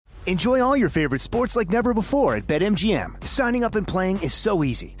Enjoy all your favorite sports like never before at BetMGM. Signing up and playing is so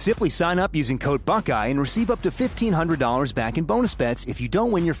easy. Simply sign up using code Buckeye and receive up to $1,500 back in bonus bets if you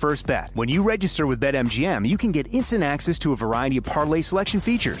don't win your first bet. When you register with BetMGM, you can get instant access to a variety of parlay selection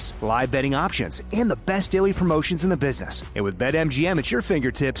features, live betting options, and the best daily promotions in the business. And with BetMGM at your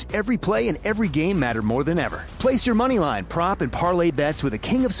fingertips, every play and every game matter more than ever. Place your moneyline, prop, and parlay bets with the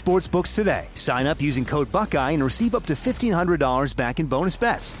king of sportsbooks today. Sign up using code Buckeye and receive up to $1,500 back in bonus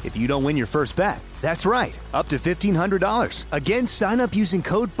bets if you don't win your first bet. That's right, up to $1,500. Again, sign up using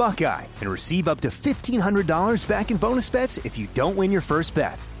code Buckeye and receive up to $1,500 back in bonus bets if you don't win your first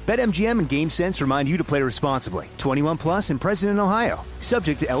bet. BetMGM and GameSense remind you to play responsibly. 21 plus and present in Ohio.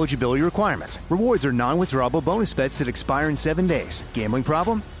 Subject to eligibility requirements. Rewards are non-withdrawable bonus bets that expire in 7 days. Gambling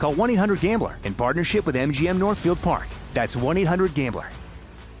problem? Call 1-800-GAMBLER in partnership with MGM Northfield Park. That's 1-800-GAMBLER.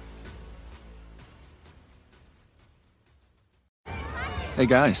 Hey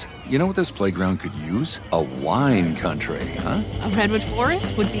guys, you know what this playground could use? A wine country, huh? A redwood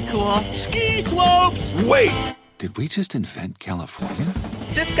forest would be cool. Ski slopes! Wait! Did we just invent California?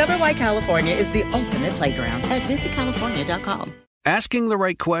 Discover why California is the ultimate playground at visitcalifornia.com. Asking the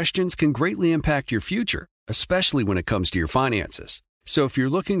right questions can greatly impact your future, especially when it comes to your finances. So if you're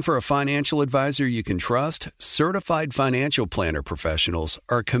looking for a financial advisor you can trust, certified financial planner professionals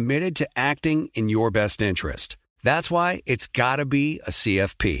are committed to acting in your best interest. That's why it's gotta be a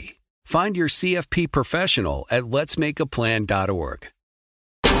CFP. Find your CFP professional at letsmakeaplan.org.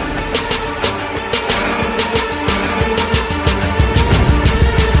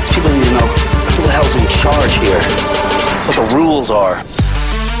 These people need to know who the hell's in charge here. What the rules are.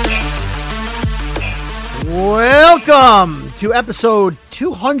 Welcome to episode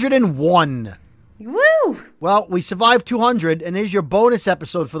 201. Woo! Well, we survived 200, and here's your bonus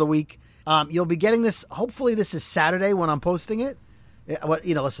episode for the week. You'll be getting this, hopefully this is Saturday when I'm posting it.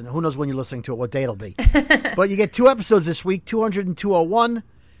 Listen, who knows when you're listening to it, what day it'll be. But you get 2 episodes this week, 200 and 201.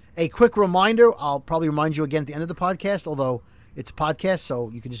 A quick reminder, I'll probably remind you again at the end of the podcast, although it's a podcast, so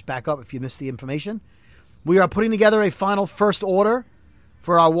you can just back up if you missed the information. We are putting together a final first order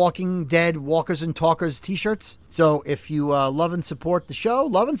for our Walking Dead Walkers and Talkers t-shirts. So if you love and support the show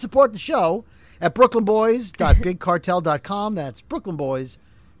at brooklynboys.bigcartel.com. That's brooklynboys.bigcartel.com.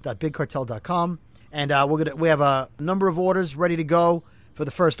 And we have a number of orders ready to go for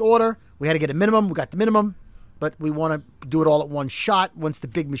the first order. We had to get a minimum. We got the minimum, but we want to do it all at one shot once the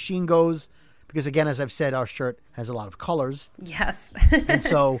big machine goes. Because again, as I've said, our shirt has a lot of colors. Yes. And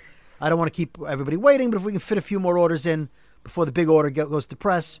so I don't want to keep everybody waiting, but if we can fit a few more orders in before the big order goes to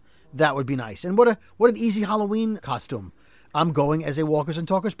press, that would be nice. And what an easy Halloween costume. I'm going as a Walkers and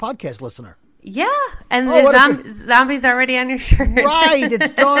Talkers podcast listener. Yeah, and the zombies already on your shirt. Right, it's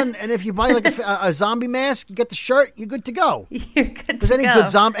done. And if you buy like a zombie mask, you get the shirt, you're good to go. You're good to go.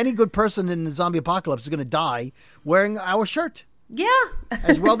 Because any good person in the zombie apocalypse is going to die wearing our shirt. Yeah.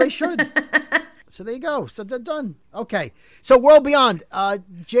 As well they should. So there you go. So they're done. Okay. So World Beyond.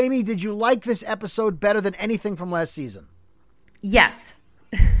 Jamie, did you like this episode better than anything from last season? Yes.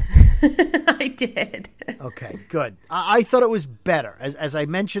 I did. Okay, good. I thought it was better. As I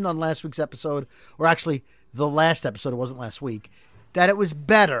mentioned on last week's episode, or actually the last episode, it wasn't last week, that it was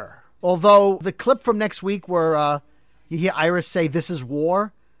better. Although the clip from next week where you hear Iris say, "This is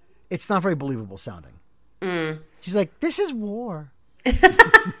war," it's not very believable sounding. She's like, "This is war."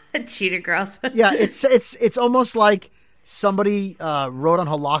 Cheater girls. Yeah, it's almost like somebody wrote on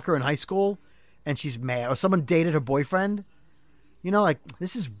her locker in high school and she's mad, or someone dated her boyfriend. You know, like,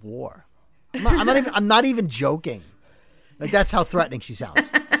 this is war. I'm not even joking. Like, that's how threatening she sounds.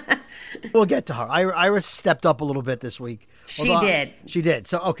 We'll get to her. Iris stepped up a little bit this week. She did. She did.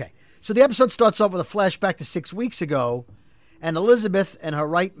 So, okay. So the episode starts off with a flashback to 6 weeks ago, and Elizabeth and her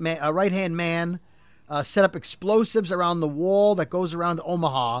right-hand man set up explosives around the wall that goes around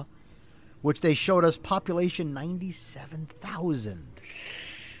Omaha, which they showed us population 97,000.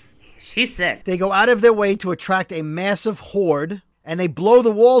 She's sick. They go out of their way to attract a massive horde, and they blow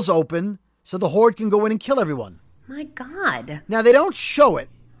the walls open so the horde can go in and kill everyone. My God. Now, they don't show it,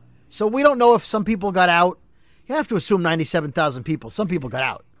 so we don't know if some people got out. You have to assume 97,000 people. Some people got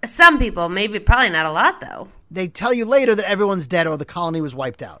out. Some people, probably not a lot, though. They tell you later that everyone's dead or the colony was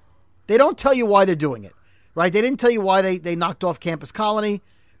wiped out. They don't tell you why they're doing it, right? They didn't tell you why they knocked off Campus Colony.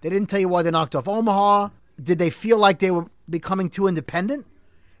 They didn't tell you why they knocked off Omaha. Did they feel like they were becoming too independent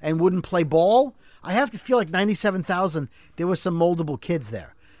and wouldn't play ball? I have to feel like 97,000, there were some moldable kids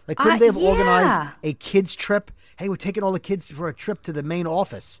there. Like, couldn't they have organized a kids trip? Hey, we're taking all the kids for a trip to the main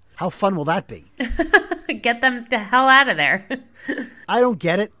office. How fun will that be? Get them the hell out of there. I don't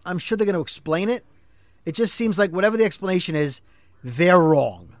get it. I'm sure they're going to explain it. It just seems like whatever the explanation is, they're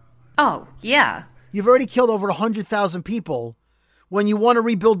wrong. Oh, yeah. You've already killed over 100,000 people. When you want to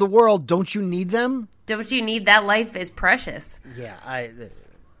rebuild the world, don't you need them? Don't you need that? Life is precious. Yeah,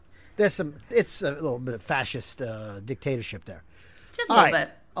 it's a little bit of fascist dictatorship there. Just a little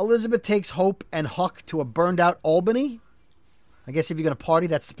bit. Elizabeth takes Hope and Huck to a burned-out Albany. I guess if you're going to party,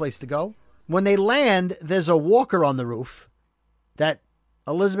 that's the place to go. When they land, there's a walker on the roof that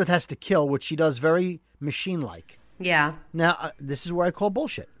Elizabeth has to kill, which she does very machine-like. Yeah. Now, this is where I call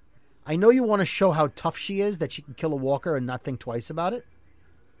bullshit. I know you want to show how tough she is, that she can kill a walker and not think twice about it.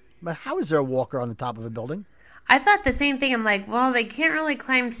 But how is there a walker on the top of a building? I thought the same thing. I'm like, well, they can't really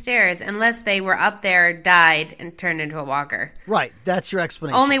climb stairs unless they were up there, died, and turned into a walker. Right. That's your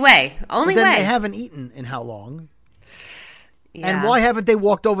explanation. Only way. But then they haven't eaten in how long? Yeah. And why haven't they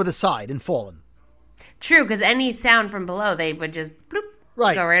walked over the side and fallen? True, because any sound from below, they would just bloop,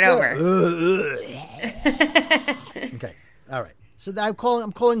 go right over. Okay. All right. So I'm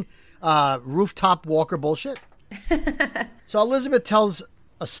calling rooftop walker bullshit. So Elizabeth tells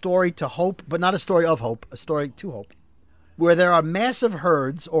a story to Hope, but not a story of Hope, a story to Hope, where there are massive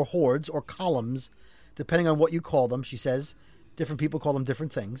herds or hordes or columns, depending on what you call them, she says. Different people call them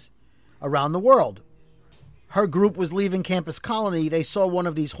different things, around the world. Her group was leaving Campus Colony. They saw one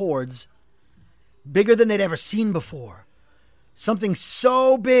of these hordes, bigger than they'd ever seen before. Something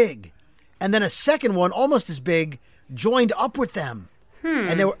so big. And then a second one, almost as big, joined up with them.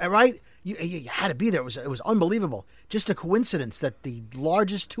 And they were, right? You had to be there. It was unbelievable. Just a coincidence that the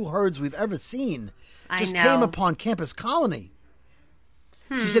largest two herds we've ever seen just came upon Campus Colony.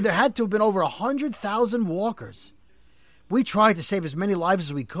 She said there had to have been over 100,000 walkers. We tried to save as many lives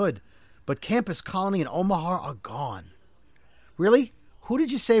as we could, but Campus Colony and Omaha are gone. Really? Who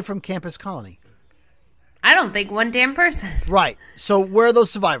did you save from Campus Colony? I don't think one damn person. Right. So where are those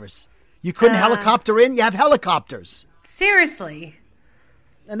survivors? You couldn't helicopter in? You have helicopters. Seriously.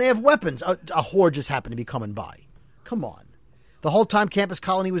 And they have weapons. A horde just happened to be coming by. Come on. The whole time Campus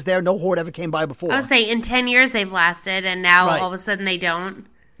Colony was there, no horde ever came by before. I would say in 10 years they've lasted, and now all of a sudden they don't.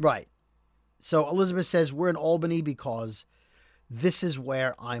 Right. So Elizabeth says, we're in Albany because this is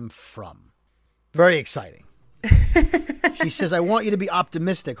where I'm from. Very exciting. She says, I want you to be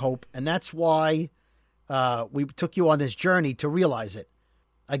optimistic, Hope, and that's why we took you on this journey to realize it.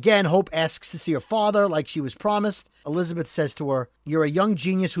 Again, Hope asks to see her father like she was promised. Elizabeth says to her, you're a young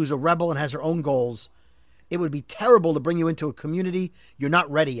genius who's a rebel and has her own goals. It would be terrible to bring you into a community you're not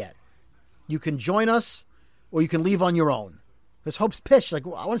ready yet. You can join us or you can leave on your own. Because Hope's pissed. Like,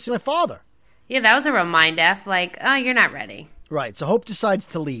 well, I want to see my father. Yeah, that was a real mind-F. Like, oh, you're not ready. Right. So Hope decides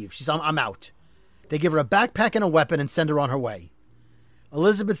to leave. She's, I'm out. They give her a backpack and a weapon and send her on her way.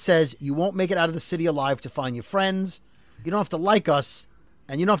 Elizabeth says, you won't make it out of the city alive to find your friends. You don't have to like us.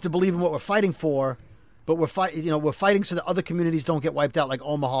 And you don't have to believe in what we're fighting for, but we're fighting so that other communities don't get wiped out like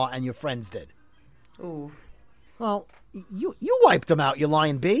Omaha and your friends did. Ooh. Well, you wiped them out, you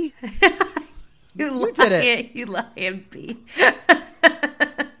lying bee. You did it. You lying bee.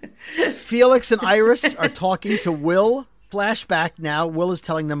 Felix and Iris are talking to Will. Flashback now. Will is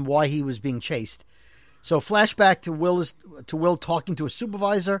telling them why he was being chased. So flashback to Will talking to a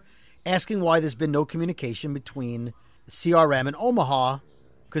supervisor, asking why there's been no communication between CRM and Omaha,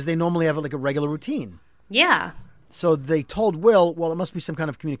 because they normally have like a regular routine. Yeah. So they told Will, well, it must be some kind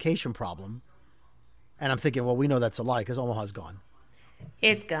of communication problem. And I'm thinking, well, we know that's a lie because Omaha's gone.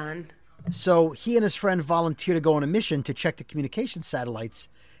 It's gone. So he and his friend volunteer to go on a mission to check the communication satellites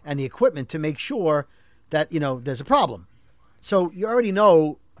and the equipment to make sure that, there's a problem. So you already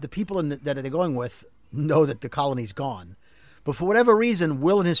know the people that they're going with know that the colony's gone. But for whatever reason,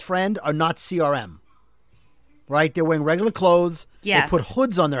 Will and his friend are not CRM. Right? They're wearing regular clothes. Yes. They put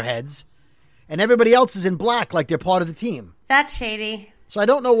hoods on their heads. And everybody else is in black like they're part of the team. That's shady. So I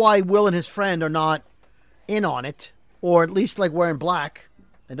don't know why Will and his friend are not in on it. Or at least like wearing black.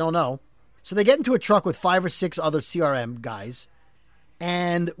 I don't know. So they get into a truck with 5 or 6 other CRM guys.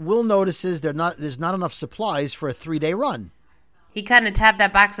 And Will notices there's not enough supplies for a 3-day run. He kind of tapped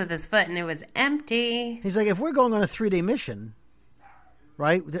that box with his foot and it was empty. He's like, if we're going on a 3-day mission,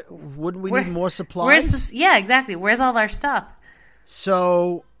 right, wouldn't we need more supplies? Yeah, exactly. Where's all our stuff?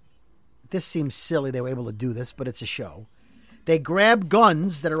 So this seems silly they were able to do this, but it's a show. They grab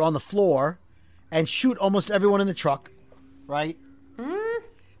guns that are on the floor and shoot almost everyone in the truck, right?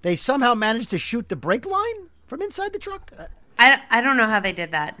 They somehow managed to shoot the brake line from inside the truck. I don't know how they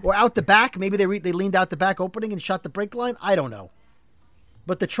did that. Or out the back. Maybe they leaned out the back opening and shot the brake line. I don't know.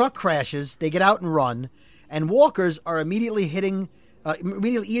 But the truck crashes. They get out and run. And walkers are immediately eating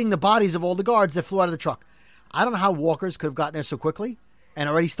the bodies of all the guards that flew out of the truck. I don't know how walkers could have gotten there so quickly and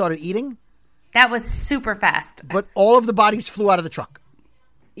already started eating. That was super fast. But all of the bodies flew out of the truck.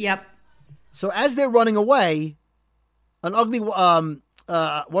 Yep. So as they're running away, an ugly one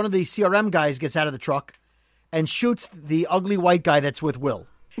of the CRM guys gets out of the truck and shoots the ugly white guy that's with Will.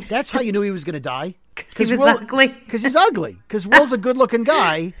 That's how you knew he was going to die. Because he was ugly. Because he's ugly. Because Will's a good-looking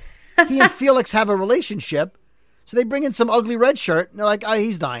guy. He and Felix have a relationship. So they bring in some ugly red shirt, and they're like,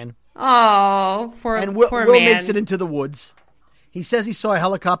 he's dying. Oh, poor And Will man. makes it into the woods. He says he saw a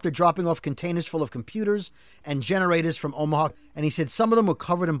helicopter dropping off containers full of computers and generators from Omaha, and he said some of them were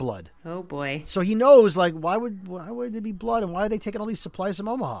covered in blood. Oh, boy. So he knows, like, why would there be blood, and why are they taking all these supplies from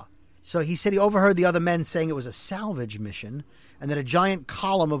Omaha? So he said he overheard the other men saying it was a salvage mission, and that a giant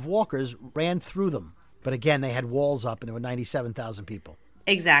column of walkers ran through them. But again, they had walls up, and there were 97,000 people.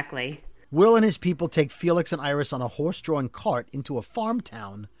 Exactly. Will and his people take Felix and Iris on a horse-drawn cart into a farm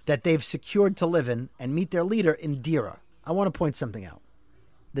town that they've secured to live in and meet their leader, Indira. I want to point something out.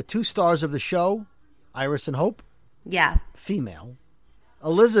 The two stars of the show, Iris and Hope, Yeah. female.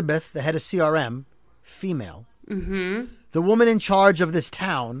 Elizabeth, the head of CRM, female. Mm-hmm. The woman in charge of this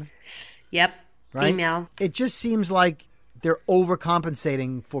town, Yep. right? Female. It just seems like they're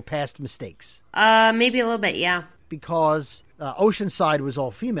overcompensating for past mistakes. Maybe a little bit, yeah. Because Oceanside was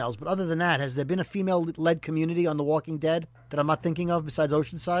all females, but other than that, has there been a female-led community on The Walking Dead that I'm not thinking of besides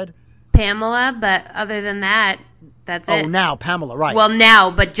Oceanside? Pamela, but other than that, that's it. Oh, now Pamela, right. Well, now,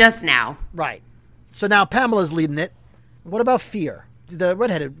 but just now. Right. So now Pamela's leading it. What about Fear? The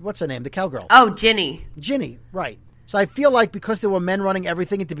redheaded, what's her name? The cowgirl. Oh, Ginny. Ginny, right. So I feel like because there were men running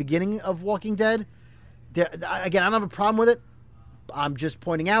everything at the beginning of Walking Dead, again, I don't have a problem with it. I'm just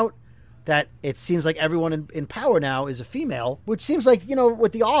pointing out that it seems like everyone in power now is a female, which seems like,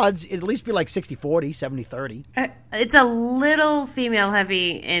 with the odds, it'd at least be like 60-40, 70-30. It's a little female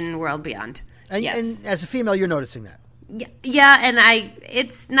heavy in World Beyond. Yes. And as a female, you're noticing that. Yeah, and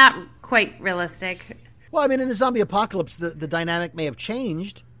it's not quite realistic. Well, I mean, in a zombie apocalypse, the dynamic may have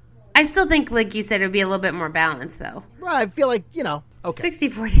changed. I still think, like you said, it would be a little bit more balanced, though. Well, I feel like, okay.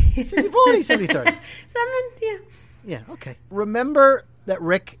 60-40. 60-40, 70-30. Something, yeah. Yeah, okay. Remember that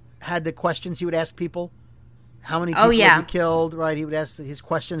Rick had the questions he would ask people? How many people have you killed, right? He would ask his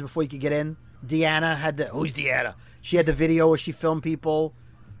questions before he could get in. Deanna had who's Deanna? She had the video where she filmed people,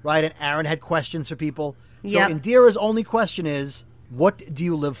 right? And Aaron had questions for people. So Indira's only question is, what do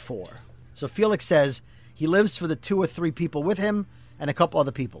you live for? So Felix says he lives for the 2 or 3 people with him and a couple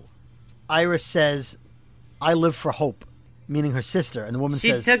other people. Iris says, I live for Hope, meaning her sister. And the woman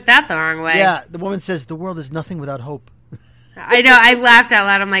says... She took that the wrong way. Yeah, the woman says, the world is nothing without hope. I know. I laughed out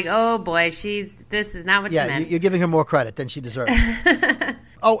loud. I'm like, oh, boy, this is not what she meant. Yeah, you're giving her more credit than she deserves.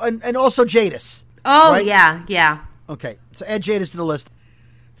 Oh, and also Jadis. Oh, right? yeah. Okay, so add Jadis to the list.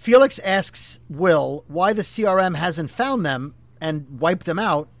 Felix asks Will why the CRM hasn't found them and wiped them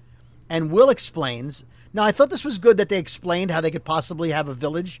out, and Will explains. Now, I thought this was good that they explained how they could possibly have a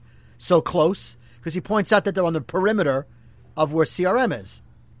village so close, because he points out that they're on the perimeter of where CRM is,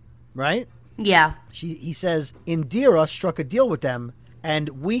 right? Yeah. He says, Indira struck a deal with them, and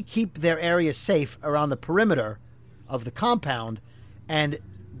we keep their area safe around the perimeter of the compound, and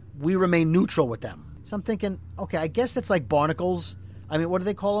we remain neutral with them. So I'm thinking, okay, I guess that's like barnacles. I mean, what do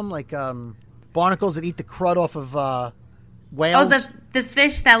they call them? Like barnacles that eat the crud off of whales? Oh, the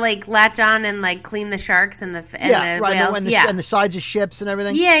fish that, like, latch on and, like, clean the sharks and the whales. And the sides of ships and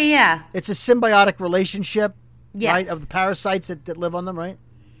everything. Yeah. It's a symbiotic relationship, yes, right, of the parasites that live on them, right?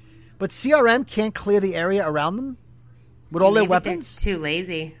 But CRM can't clear the area around them with all their weapons? They're too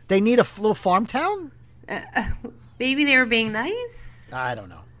lazy. They need a little farm town? Maybe they were being nice? I don't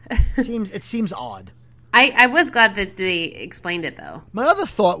know. It seems odd. I was glad that they explained it, though. My other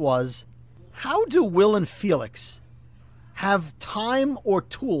thought was, how do Will and Felix have time or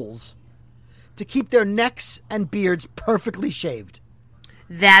tools to keep their necks and beards perfectly shaved?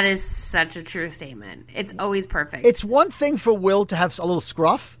 That is such a true statement. It's always perfect. It's one thing for Will to have a little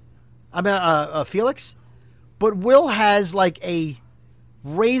scruff. I mean, Felix. But Will has like a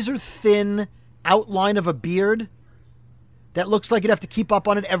razor-thin outline of a beard that looks like you'd have to keep up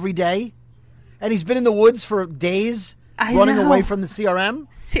on it every day. And he's been in the woods for days running away from the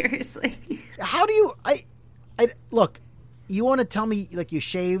CRM. Seriously. How do you... Look, you want to tell me like you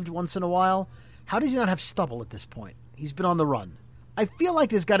shaved once in a while? How does he not have stubble at this point? He's been on the run. I feel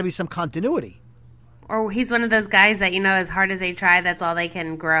like there's got to be some continuity. Or he's one of those guys that, as hard as they try, that's all they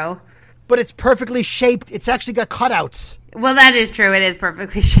can grow. But it's perfectly shaped. It's actually got cutouts. Well, that is true. It is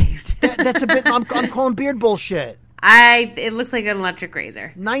perfectly shaped. That's a bit... I'm calling beard bullshit. It looks like an electric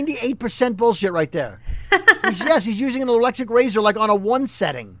razor. 98% bullshit right there. He's using an electric razor like on a 1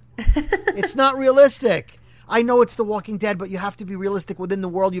 setting. It's not realistic. I know it's The Walking Dead, but you have to be realistic within the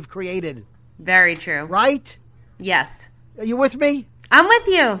world you've created. Very true. Right? Yes. Are you with me? I'm with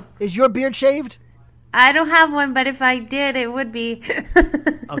you. Is your beard shaved? I don't have one, but if I did, it would be.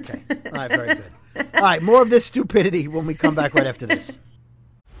 Okay. All right, very good. All right, more of this stupidity when we come back right after this.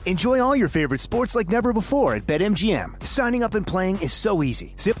 Enjoy all your favorite sports like never before at BetMGM. Signing up and playing is so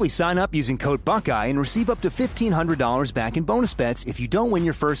easy. Simply sign up using code Buckeye and receive up to $1,500 back in bonus bets if you don't win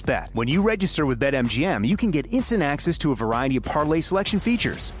your first bet. When you register with BetMGM, you can get instant access to a variety of parlay selection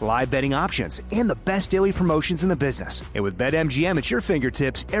features, live betting options, and the best daily promotions in the business. And with BetMGM at your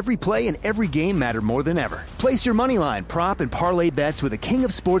fingertips, every play and every game matter more than ever. Place your moneyline, prop, and parlay bets with the king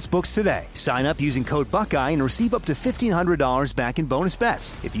of sportsbooks today. Sign up using code Buckeye and receive up to $1,500 back in bonus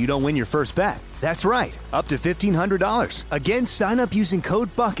bets if you don't win your first bet. That's right, up to $1,500. Again, sign up using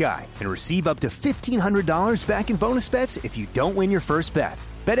code Buckeye and receive up to $1,500 back in bonus bets if you don't win your first bet.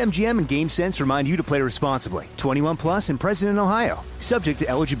 BetMGM and GameSense remind you to play responsibly. 21 plus and present in Ohio. Subject to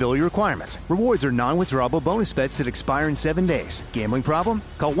eligibility requirements. Rewards are non-withdrawable bonus bets that expire in 7 days. Gambling problem?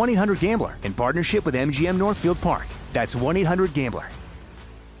 Call 1-800-GAMBLER in partnership with MGM Northfield Park. That's 1-800-GAMBLER.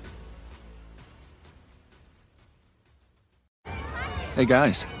 Hey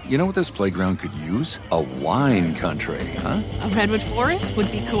guys, you know what this playground could use? A wine country, huh? A redwood forest would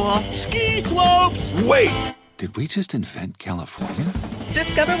be cool. Ski slopes! Wait! Did we just invent California?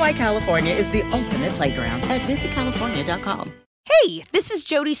 Discover why California is the ultimate playground at visitcalifornia.com. Hey, this is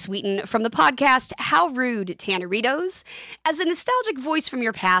Jodie Sweetin from the podcast How Rude, Tanneritos. As a nostalgic voice from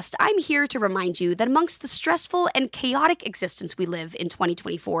your past, I'm here to remind you that amongst the stressful and chaotic existence we live in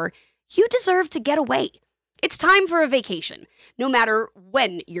 2024, you deserve to get away. It's time for a vacation, no matter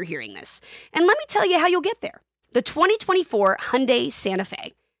when you're hearing this. And let me tell you how you'll get there. The 2024 Hyundai Santa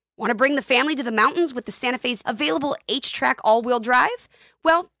Fe. Want to bring the family to the mountains with the Santa Fe's available H-Track all-wheel drive?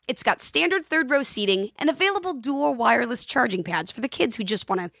 Well, it's got standard third-row seating and available dual wireless charging pads for the kids who just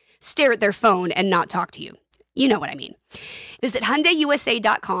want to stare at their phone and not talk to you. You know what I mean. Visit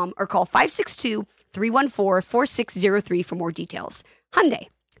HyundaiUSA.com or call 562-314-4603 for more details. Hyundai,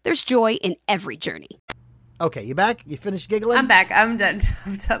 there's joy in every journey. Okay, you back? You finished giggling? I'm back. I'm done.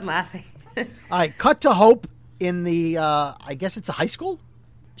 I'm done laughing. All right, cut to Hope in the, I guess it's a high school?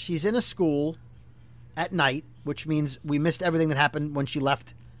 She's in a school at night, which means we missed everything that happened when she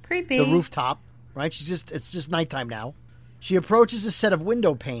left Creepy. the rooftop, right? It's just nighttime now. She approaches a set of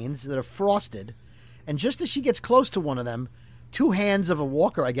window panes that are frosted, and just as she gets close to one of them, two hands of a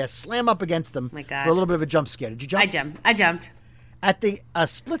walker, I guess, slam up against them My God. for a little bit of a jump scare. Did you jump? I jumped. At a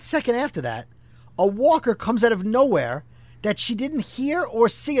split second after that, a walker comes out of nowhere that she didn't hear or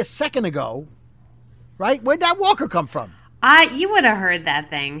see a second ago, right? Where'd that walker come from? You would have heard that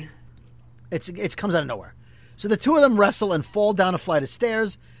thing. It comes out of nowhere. So the two of them wrestle and fall down a flight of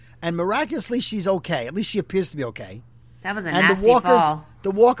stairs, and miraculously she's okay. At least she appears to be okay. That was a And nasty fall.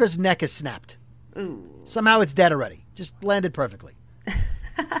 the walker's neck is snapped. Ooh. Somehow it's dead already. Just landed perfectly.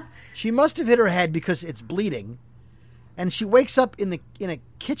 She must have hit her head because it's bleeding, and she wakes up in a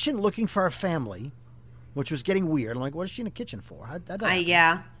kitchen looking for her family, which was getting weird. I'm like, what is she in a kitchen for? How'd that happen?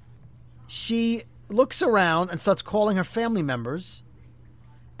 Yeah. She looks around and starts calling her family members,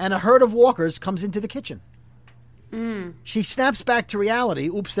 and a herd of walkers comes into the kitchen. She snaps back to reality.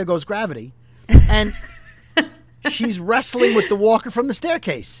 Oops, there goes gravity. And she's wrestling with the walker from the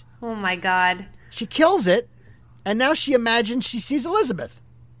staircase. Oh, my God. She kills it, and now she imagines she sees Elizabeth.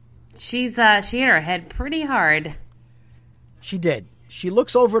 She hit her head pretty hard. She did. She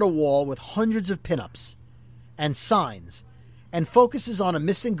looks over at a wall with hundreds of pinups and signs and focuses on a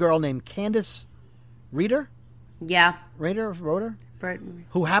missing girl named Candace Reeder? Yeah. Roeder? Burton.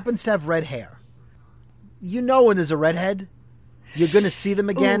 Who happens to have red hair. You know when there's a redhead, you're going to see them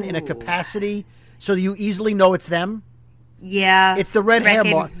again in a capacity so you easily know it's them. Yeah. It's the red hair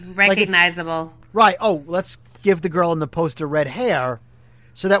mark. Recognizable. Right. Oh, let's give the girl in the poster red hair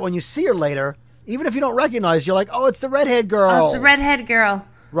so that when you see her later, even if you don't recognize, you're like, oh, it's the redhead girl. Oh, it's the redhead girl.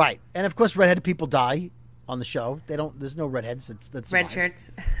 Right. And of course, redheaded people die on the show. There's no redheads. That's Red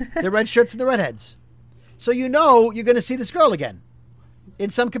shirts. The red shirts and the redheads. So you know you're going to see this girl again in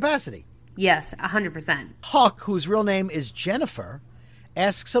some capacity. Yes, 100%. Huck, whose real name is Jennifer,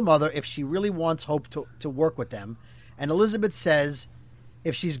 asks her mother if she really wants Hope to work with them. And Elizabeth says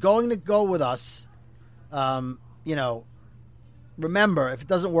if she's going to go with us, remember, if it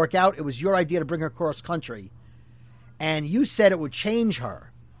doesn't work out, it was your idea to bring her cross country. And you said it would change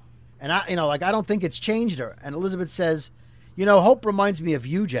her. And I don't think it's changed her. And Elizabeth says, Hope reminds me of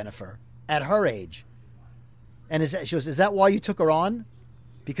you, Jennifer, at her age. And she goes, is that why you took her on?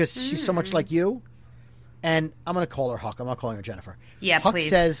 Because she's so much like you? And I'm going to call her Huck. I'm not calling her Jennifer. Yeah, Huck please.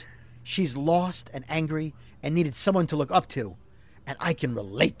 says she's lost and angry and needed someone to look up to. And I can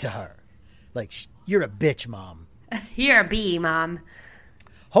relate to her. Like, you're a bitch, Mom. You're a bee, Mom.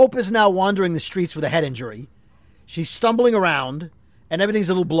 Hope is now wandering the streets with a head injury. She's stumbling around, and everything's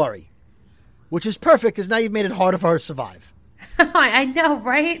a little blurry, which is perfect because now you've made it harder for her to survive. I know,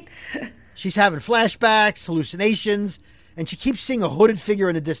 right? She's having flashbacks, hallucinations, and she keeps seeing a hooded figure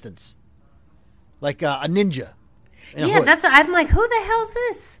in the distance, like a ninja. Yeah, that's what I'm like, who the hell's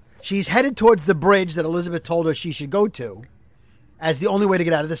this? She's headed towards the bridge that Elizabeth told her she should go to as the only way to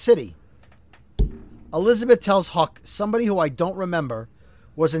get out of the city. Elizabeth tells Huck somebody who I don't remember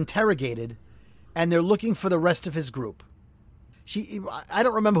was interrogated, and they're looking for the rest of his group. I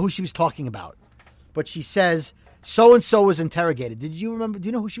don't remember who she was talking about, but she says so-and-so was interrogated. Did you remember? Do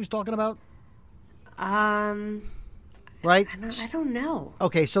you know who she was talking about? Right? I don't know.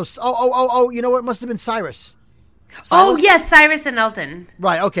 Okay, so, you know what? It must have been Cyrus. Oh, yes, Cyrus and Elton.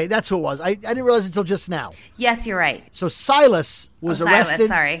 Right, okay, that's who it was. I didn't realize it until just now. Yes, you're right. So Silas was arrested. Silas,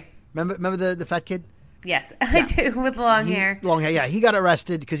 sorry. Remember the fat kid? Yes, yeah. I do, with long hair. Long hair, yeah. He got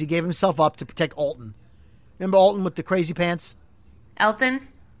arrested because he gave himself up to protect Alton. Remember Alton with the crazy pants? Elton?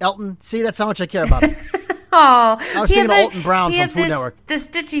 See, that's how much I care about him. Oh, I was thinking of Alton Brown from Food Network. The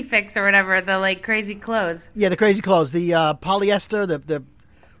Stitchy Fix or whatever, the like crazy clothes. Yeah, the crazy clothes. The polyester, the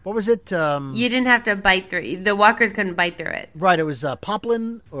what was it? You didn't have to bite through. The walkers couldn't bite through it. Right, it was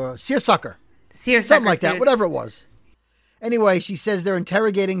poplin or seersucker. Seersucker something like suits. that, whatever it was. Anyway, she says they're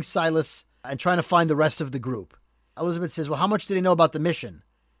interrogating Silas and trying to find the rest of the group. Elizabeth says, well, how much do they know about the mission?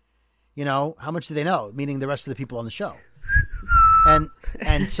 You know, how much do they know? Meaning the rest of the people on the show.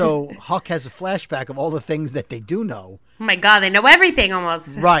 And so Huck has a flashback of all the things that they do know. Oh my God, they know everything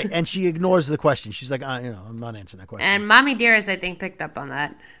almost. Right, and she ignores the question. She's like, I'm not answering that question. And Mommy Dearest, I think, picked up on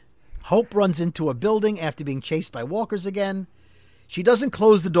that. Hope runs into a building after being chased by walkers again. She doesn't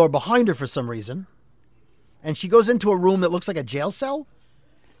close the door behind her for some reason. And she goes into a room that looks like a jail cell.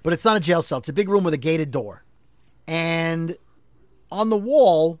 But it's not a jail cell. It's a big room with a gated door. And on the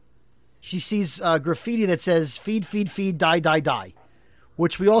wall, she sees graffiti that says, feed, feed, feed, die, die, die.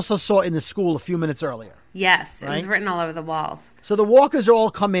 Which we also saw in the school a few minutes earlier. Yes, right? It was written all over the walls. So the walkers are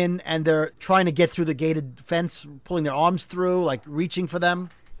all come in and they're trying to get through the gated fence, pulling their arms through, like reaching for them.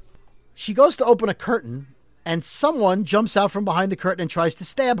 She goes to open a curtain and someone jumps out from behind the curtain and tries to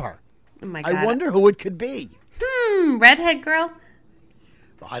stab her. Oh my God. I wonder who it could be. Redhead girl?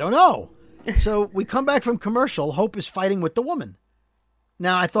 I don't know. So we come back from commercial. Hope is fighting with the woman.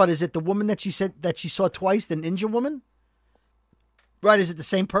 Now I thought, is it the woman that she said that she saw twice, the ninja woman? Right, is it the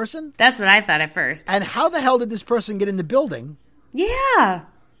same person? That's what I thought at first. And how the hell did this person get in the building? Yeah.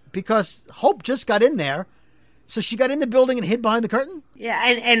 Because Hope just got in there. So she got in the building and hid behind the curtain? Yeah,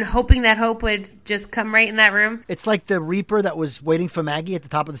 and hoping that Hope would just come right in that room. It's like the Reaper that was waiting for Maggie at the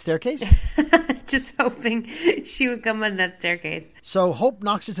top of the staircase? Just hoping she would come on that staircase. So Hope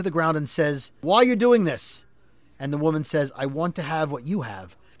knocks her to the ground and says, why are you doing this? And the woman says, I want to have what you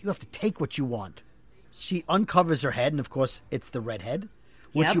have. You have to take what you want. She uncovers her head, and of course, it's the redhead,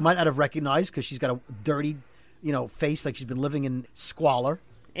 which you might not have recognized because she's got a dirty, face like she's been living in squalor.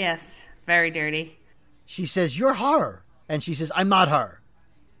 Yes, very dirty. She says, you're her. And she says, I'm not her.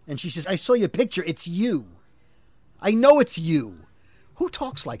 And she says, I saw your picture. It's you. I know it's you. Who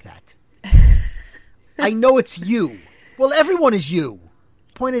talks like that? I know it's you. Well, everyone is you.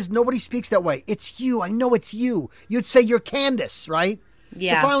 Point is, nobody speaks that way. It's you. I know it's you. You'd say you're Candace, right?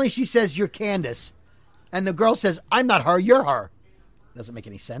 Yeah. So finally she says, you're Candace. And the girl says, I'm not her. You're her. Doesn't make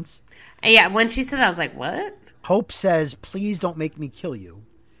any sense. Yeah, when she said that, I was like, what? Hope says, please don't make me kill you.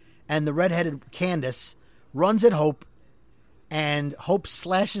 And the redheaded Candace runs at Hope, and Hope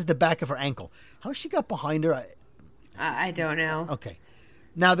slashes the back of her ankle. How she got behind her? I don't know. Okay.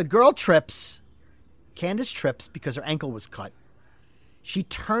 Now the girl trips. Candace trips because her ankle was cut. She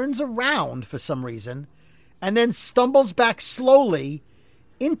turns around for some reason and then stumbles back slowly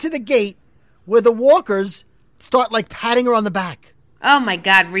into the gate where the walkers start like patting her on the back. Oh my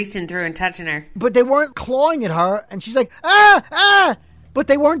God, reaching through and touching her. But they weren't clawing at her, and she's like, ah! But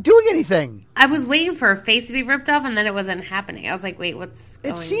they weren't doing anything. I was waiting for her face to be ripped off, and then it wasn't happening. I was like, wait, what's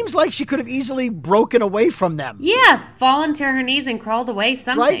going on? It seems like she could have easily broken away from them. Yeah, fallen to her knees and crawled away,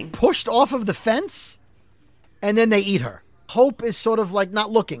 something. Right? Pushed off of the fence, and then they eat her. Hope is sort of like not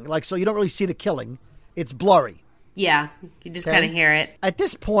looking, like so you don't really see the killing. It's blurry. Yeah, you just kind of hear it. At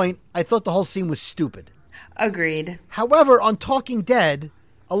this point, I thought the whole scene was stupid. Agreed. However, on Talking Dead,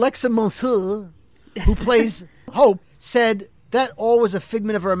 Alexa Monsieur, who plays Hope, said that all was a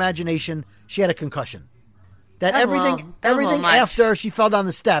figment of her imagination. She had a concussion. That everything after she fell down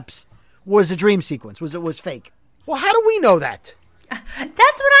the steps was a dream sequence. It was fake. Well, how do we know that? That's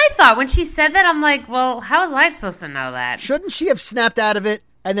what I thought. When she said that, I'm like, well, how was I supposed to know that? Shouldn't she have snapped out of it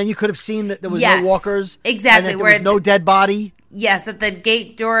And then you could have seen that there was Yes, no walkers. exactly, And that there where was no dead body. Yes, that the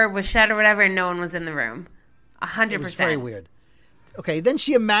gate door was shut or whatever, and no one was in the room. 100%. It was very weird. Okay, then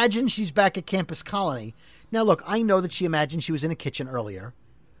she imagines she's back at Campus Colony. Now, look, I know that she imagined she was in a kitchen earlier,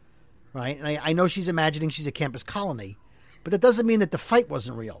 right? And I know she's imagining she's at Campus Colony, but that doesn't mean that the fight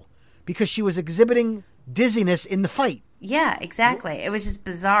wasn't real, because she was exhibiting dizziness in the fight. Yeah, exactly. It was just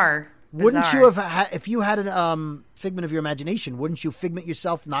bizarre. Wouldn't you have, if you had a figment of your imagination, wouldn't you figment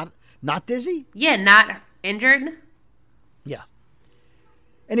yourself not dizzy? Yeah, not injured. Yeah.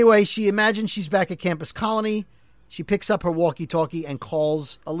 Anyway, she imagines she's back at Campus Colony. She picks up her walkie-talkie and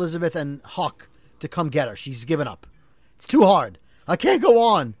calls Elizabeth and Huck to come get her. She's given up. It's too hard. I can't go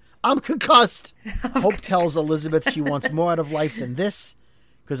on. I'm concussed. Hope tells Elizabeth she wants more out of life than this,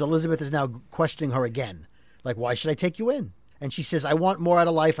 because Elizabeth is now questioning her again. Like, why should I take you in? And she says, I want more out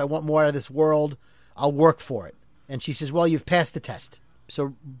of life. I want more out of this world. I'll work for it. And she says, well, you've passed the test.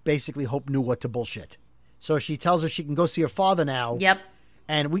 So basically, Hope knew what to bullshit. So she tells her she can go see her father now. Yep.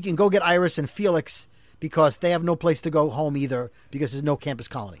 And we can go get Iris and Felix because they have no place to go home either because there's no Campus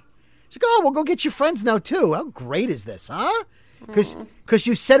Colony. So we'll go get your friends now too. How great is this, huh? Because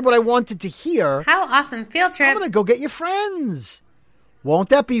you said what I wanted to hear. How awesome. Field trip. I'm going to go get your friends. Won't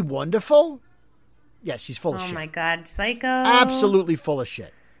that be wonderful? Yeah, she's full of shit. Oh my God, psycho. Absolutely full of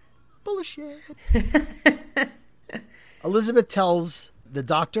shit. Full of shit. Elizabeth tells the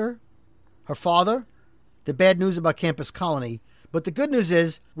doctor, her father, the bad news about Campus Colony, but the good news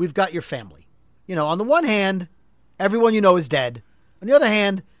is we've got your family. You know, on the one hand, everyone you know is dead. On the other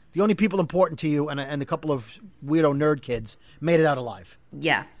hand, the only people important to you and a couple of weirdo nerd kids made it out alive.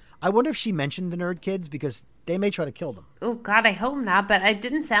 Yeah. I wonder if she mentioned the nerd kids because they may try to kill them. Oh, God, I hope not, but it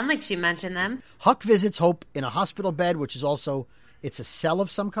didn't sound like she mentioned them. Huck visits Hope in a hospital bed, which is also, it's a cell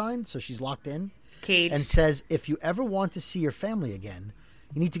of some kind, so she's locked in. Caged. And says, if you ever want to see your family again,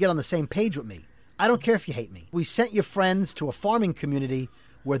 you need to get on the same page with me. I don't care if you hate me. We sent your friends to a farming community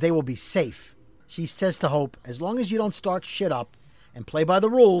where they will be safe. She says to Hope, as long as you don't start shit up and play by the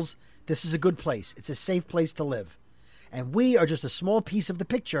rules, this is a good place. It's a safe place to live. And we are just a small piece of the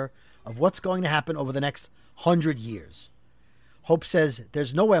picture of what's going to happen over the next 100 years. Hope says,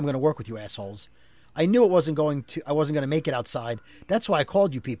 there's no way I'm going to work with you assholes. I knew I wasn't going to make it outside. That's why I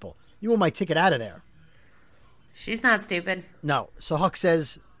called you people. You were my ticket out of there. She's not stupid. No. So Huck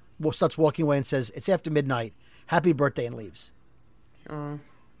says, starts walking away and says, it's after midnight. Happy birthday, and leaves. Oh.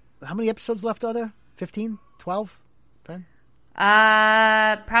 How many episodes left are there? 15? 12? 10?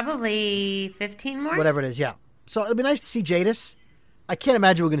 Probably 15 more. Whatever it is, yeah. So it'd be nice to see Jadis. I can't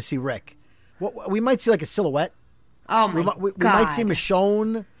imagine we're going to see Rick. We might see like a silhouette. Oh my God. We might see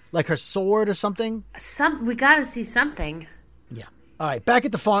Michonne, like her sword or something. We got to see something. Yeah. All right, back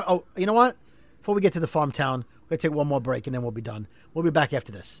at the farm. Oh, you know what? Before we get to the farm town, we're going to take one more break and then we'll be done. We'll be back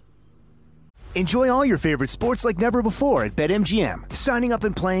after this. Enjoy all your favorite sports like never before at BetMGM. Signing up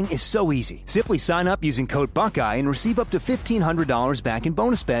and playing is so easy. Simply sign up using code Buckeye and receive up to $1,500 back in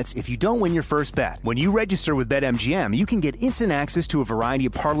bonus bets if you don't win your first bet. When you register with BetMGM, you can get instant access to a variety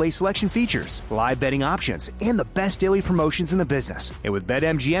of parlay selection features, live betting options, and the best daily promotions in the business. And with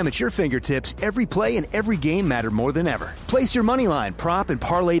BetMGM at your fingertips, every play and every game matter more than ever. Place your moneyline, prop, and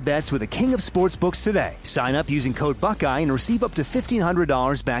parlay bets with the king of sportsbooks today. Sign up using code Buckeye and receive up to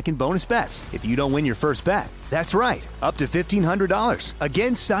 $1,500 back in bonus bets if you don't win your first bet. That's right, up to $1,500.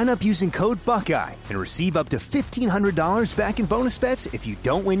 Again, sign up using code Buckeye and receive up to $1,500 back in bonus bets if you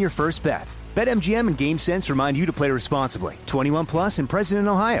don't win your first bet. BetMGM and GameSense remind you to play responsibly. 21 plus and present in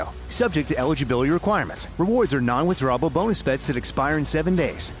Ohio. Subject to eligibility requirements. Rewards are non-withdrawable bonus bets that expire in 7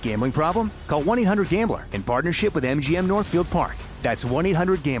 days. Gambling problem? Call 1-800-GAMBLER in partnership with MGM Northfield Park. That's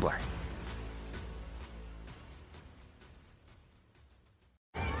 1-800-GAMBLER.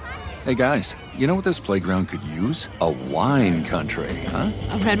 Hey guys, you know what this playground could use? A wine country, huh?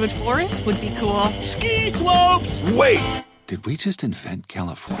 A redwood forest would be cool. Ski slopes! Wait! Did we just invent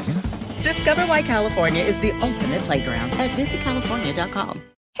California? Discover why California is the ultimate playground at visitcalifornia.com.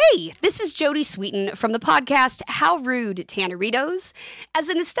 Hey, this is Jodie Sweetin from the podcast How Rude, Tanneritos. As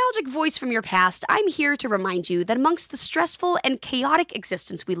a nostalgic voice from your past, I'm here to remind you that amongst the stressful and chaotic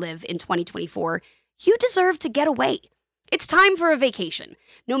existence we live in 2024, you deserve to get away. It's time for a vacation,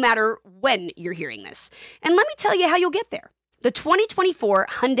 no matter when you're hearing this. And let me tell you how you'll get there. The 2024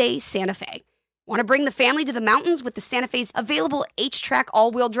 Hyundai Santa Fe. Want to bring the family to the mountains with the Santa Fe's available H-Track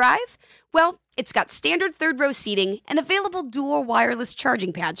all-wheel drive? Well, it's got standard third-row seating and available dual wireless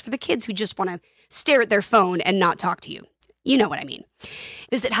charging pads for the kids who just want to stare at their phone and not talk to you. You know what I mean.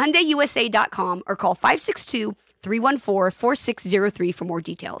 Visit HyundaiUSA.com or call 562-314-4603 for more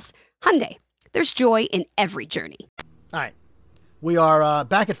details. Hyundai, there's joy in every journey. All right. We are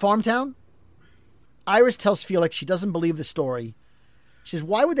back at Farmtown. Iris tells Felix she doesn't believe the story. She says,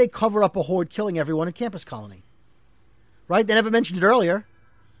 why would they cover up a horde killing everyone at Campus Colony? Right? They never mentioned it earlier.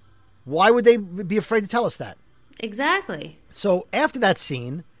 Why would they be afraid to tell us that? Exactly. So after that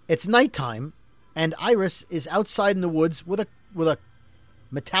scene, it's nighttime, and Iris is outside in the woods with a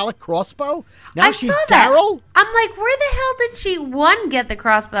metallic crossbow. Now she's Daryl. I'm like, where the hell did she, one, get the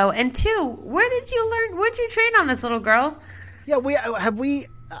crossbow, and two, where'd you train on this little girl? Yeah,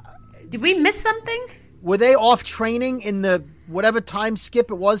 did we miss something? Were they off training in the whatever time skip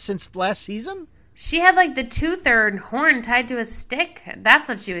it was since last season? She had like the two-third horn tied to a stick. That's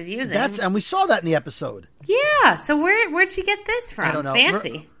what she was using. And we saw that in the episode. Yeah. So where'd she get this from? I don't know.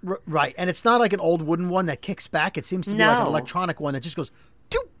 Fancy. Right. And it's not like an old wooden one that kicks back. It seems to be like an electronic one that just goes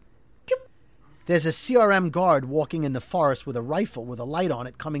doop, doop. There's a CRM guard walking in the forest with a rifle with a light on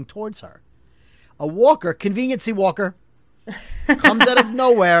it coming towards her. A walker, conveniency walker, comes out of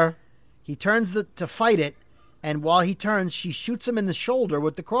nowhere. He turns to fight it, and while he turns, she shoots him in the shoulder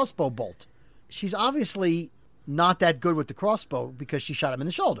with the crossbow bolt. She's obviously not that good with the crossbow because she shot him in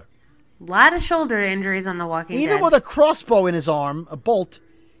the shoulder. A lot of shoulder injuries on The Walking Dead. Even with a crossbow in his arm, a bolt,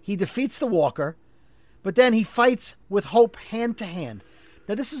 he defeats the walker, but then he fights with Hope hand to hand.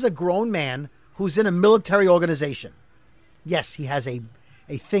 Now, this is a grown man who's in a military organization. Yes, he has a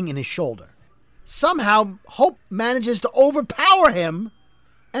thing in his shoulder. Somehow, Hope manages to overpower him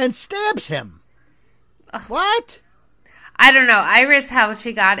and stabs him. What? I don't know. Iris, how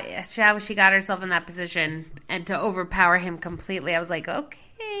she got herself in that position and to overpower him completely. I was like,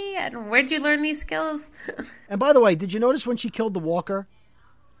 okay, where'd you learn these skills? And by the way, did you notice when she killed the walker?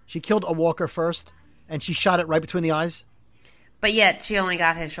 She killed a walker first, and she shot it right between the eyes. But yet, she only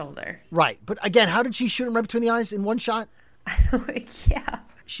got his shoulder. Right. But again, how did she shoot him right between the eyes in one shot? Yeah.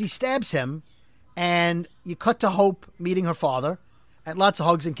 She stabs him, and you cut to Hope meeting her father, and lots of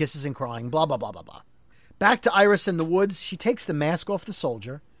hugs and kisses and crying, blah, blah, blah, blah, blah. Back to Iris in the woods. She takes the mask off the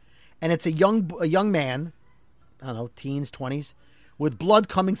soldier, and it's a young man, I don't know, teens, 20s, with blood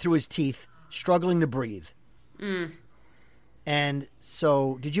coming through his teeth, struggling to breathe. Mm. And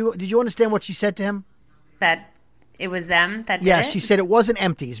so, did you understand what she said to him? That it was them that did it? Yeah, she said it wasn't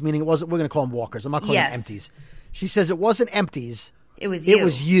empties, meaning it wasn't, we're going to call them walkers. I'm not calling them empties. She says it wasn't empties. It was you. It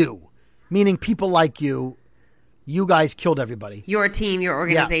was you, meaning people like you. You guys killed everybody. Your team, your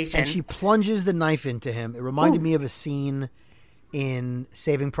organization. Yeah, and she plunges the knife into him. It reminded me of a scene in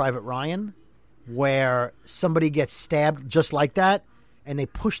Saving Private Ryan where somebody gets stabbed just like that, and they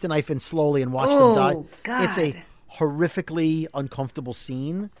push the knife in slowly and watch them die. God. It's a horrifically uncomfortable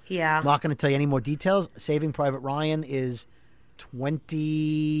scene. Yeah. I'm not going to tell you any more details. Saving Private Ryan is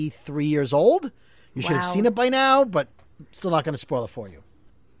 23 years old. You should have seen it by now, but still not going to spoil it for you.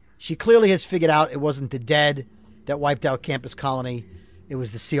 She clearly has figured out it wasn't the dead that wiped out Campus Colony. It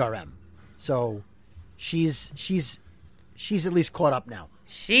was the CRM. So she's at least caught up now.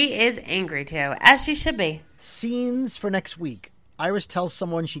 She is angry too, as she should be. Scenes for next week. Iris tells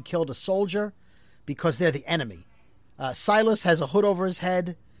someone she killed a soldier because they're the enemy. Silas has a hood over his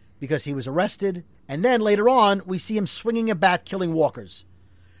head because he was arrested. And then later on, we see him swinging a bat killing walkers.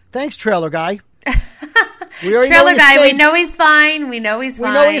 Thanks, trailer guy. Trailer guy, we know he's fine. We know he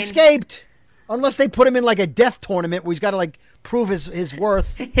escaped. Unless they put him in like a death tournament where he's got to like prove his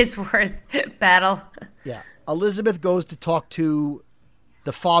worth. His worth battle. Yeah. Elizabeth goes to talk to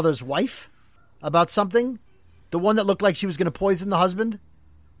the father's wife about something. The one that looked like she was going to poison the husband.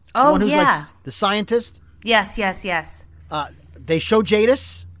 Oh, the one who's like the scientist. Yes. They show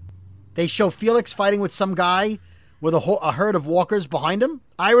Jadis. They show Felix fighting with some guy with a herd of walkers behind him.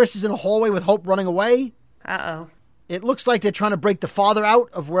 Iris is in a hallway with Hope running away. Uh-oh. It looks like they're trying to break the father out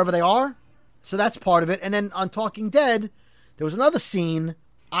of wherever they are. So that's part of it. And then on Talking Dead, there was another scene.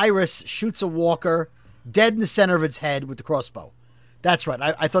 Iris shoots a walker dead in the center of its head with the crossbow. That's right.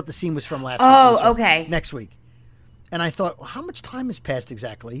 I thought the scene was from last week. Oh, okay. Next week. And I thought, well, how much time has passed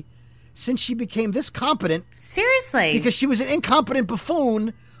exactly since she became this competent? Seriously. Because she was an incompetent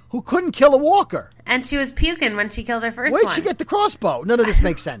buffoon who couldn't kill a walker. And she was puking when she killed her first one. Where'd she get the crossbow? None of this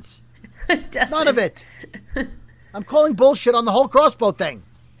makes sense. None of it. I'm calling bullshit on the whole crossbow thing.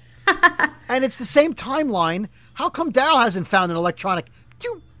 And it's the same timeline. How come Daryl hasn't found an electronic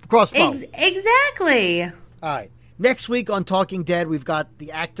crossbow? Exactly. All right. Next week on Talking Dead, we've got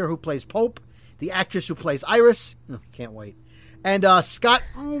the actor who plays Pope, the actress who plays Iris. Can't wait. And Scott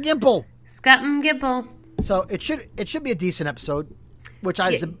Gimple. So it should be a decent episode, which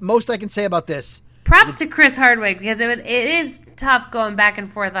is the most I can say about this. Props to Chris Hardwick, because it is tough going back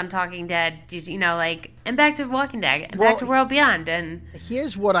and forth on Talking Dead, and back to Walking Dead, and back to World Beyond. And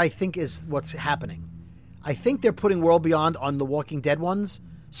here's what I think is what's happening. I think they're putting World Beyond on the Walking Dead ones,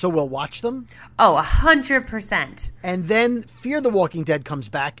 so we'll watch them. Oh, 100%. And then Fear the Walking Dead comes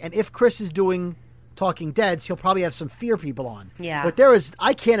back, and if Chris is doing Talking Deads, he'll probably have some Fear people on. Yeah. But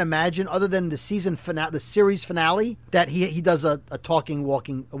I can't imagine, other than the season finale, the series finale, that he does a Talking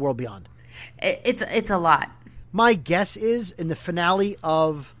Walking World Beyond. It's a lot. My guess is in the finale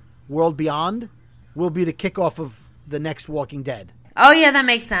of World Beyond will be the kickoff of the next Walking Dead. Oh, yeah, that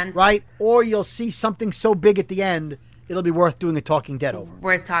makes sense. Right? Or you'll see something so big at the end, it'll be worth doing a Talking Dead over.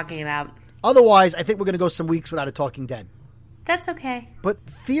 Worth talking about. Otherwise, I think we're going to go some weeks without a Talking Dead. That's okay. But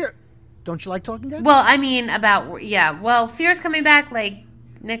Fear, don't you like Talking Dead? Well, I mean, well, Fear's coming back, like,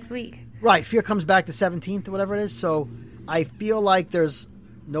 next week. Right, Fear comes back the 17th or whatever it is, so I feel like there's,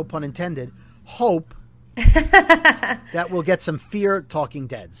 no pun intended, hope that we'll get some Fear Talking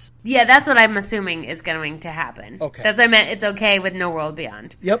Deads. Yeah, that's what I'm assuming is going to happen. Okay. That's what I meant. It's okay with no World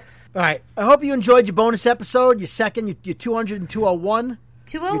Beyond. Yep. All right. I hope you enjoyed your bonus episode, your second, your 200 and 201.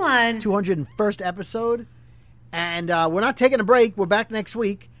 201. 201st episode. And we're not taking a break. We're back next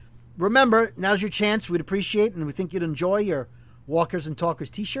week. Remember, now's your chance. We'd appreciate and we think you'd enjoy your Walkers and Talkers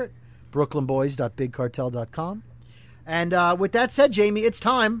t-shirt. BrooklynBoys.BigCartel.com. And with that said, Jamie, it's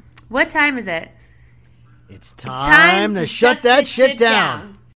time. What time is it? It's time to shut that shit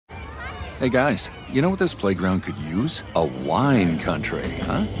down. Hey guys, you know what this playground could use? A wine country,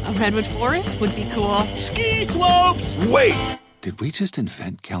 huh? A redwood forest would be cool. Ski slopes! Wait! Did we just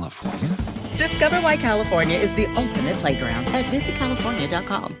invent California? Discover why California is the ultimate playground at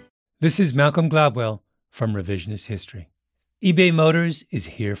visitcalifornia.com. This is Malcolm Gladwell from Revisionist History. eBay Motors is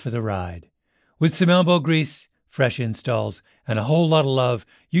here for the ride. With some elbow grease, fresh installs, and a whole lot of love,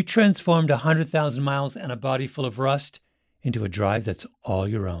 you transformed 100,000 miles and a body full of rust into a drive that's all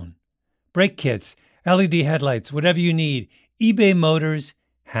your own. Brake kits, LED headlights, whatever you need, eBay Motors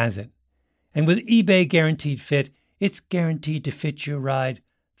has it. And with eBay Guaranteed Fit, it's guaranteed to fit your ride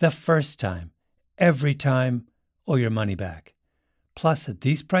the first time, every time, or your money back. Plus, at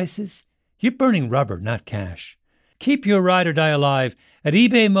these prices, you're burning rubber, not cash. Keep your ride or die alive at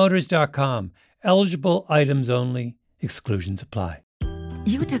ebaymotors.com. Eligible items only. Exclusions apply.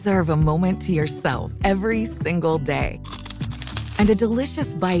 You deserve a moment to yourself every single day. And a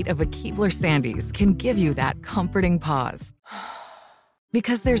delicious bite of a Keebler Sandies can give you that comforting pause.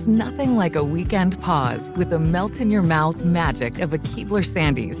 Because there's nothing like a weekend pause with the melt-in-your-mouth magic of a Keebler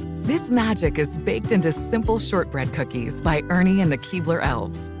Sandies. This magic is baked into simple shortbread cookies by Ernie and the Keebler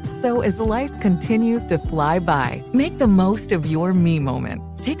Elves. So as life continues to fly by, make the most of your me moment.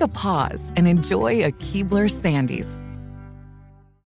 Take a pause and enjoy a Keebler Sandies.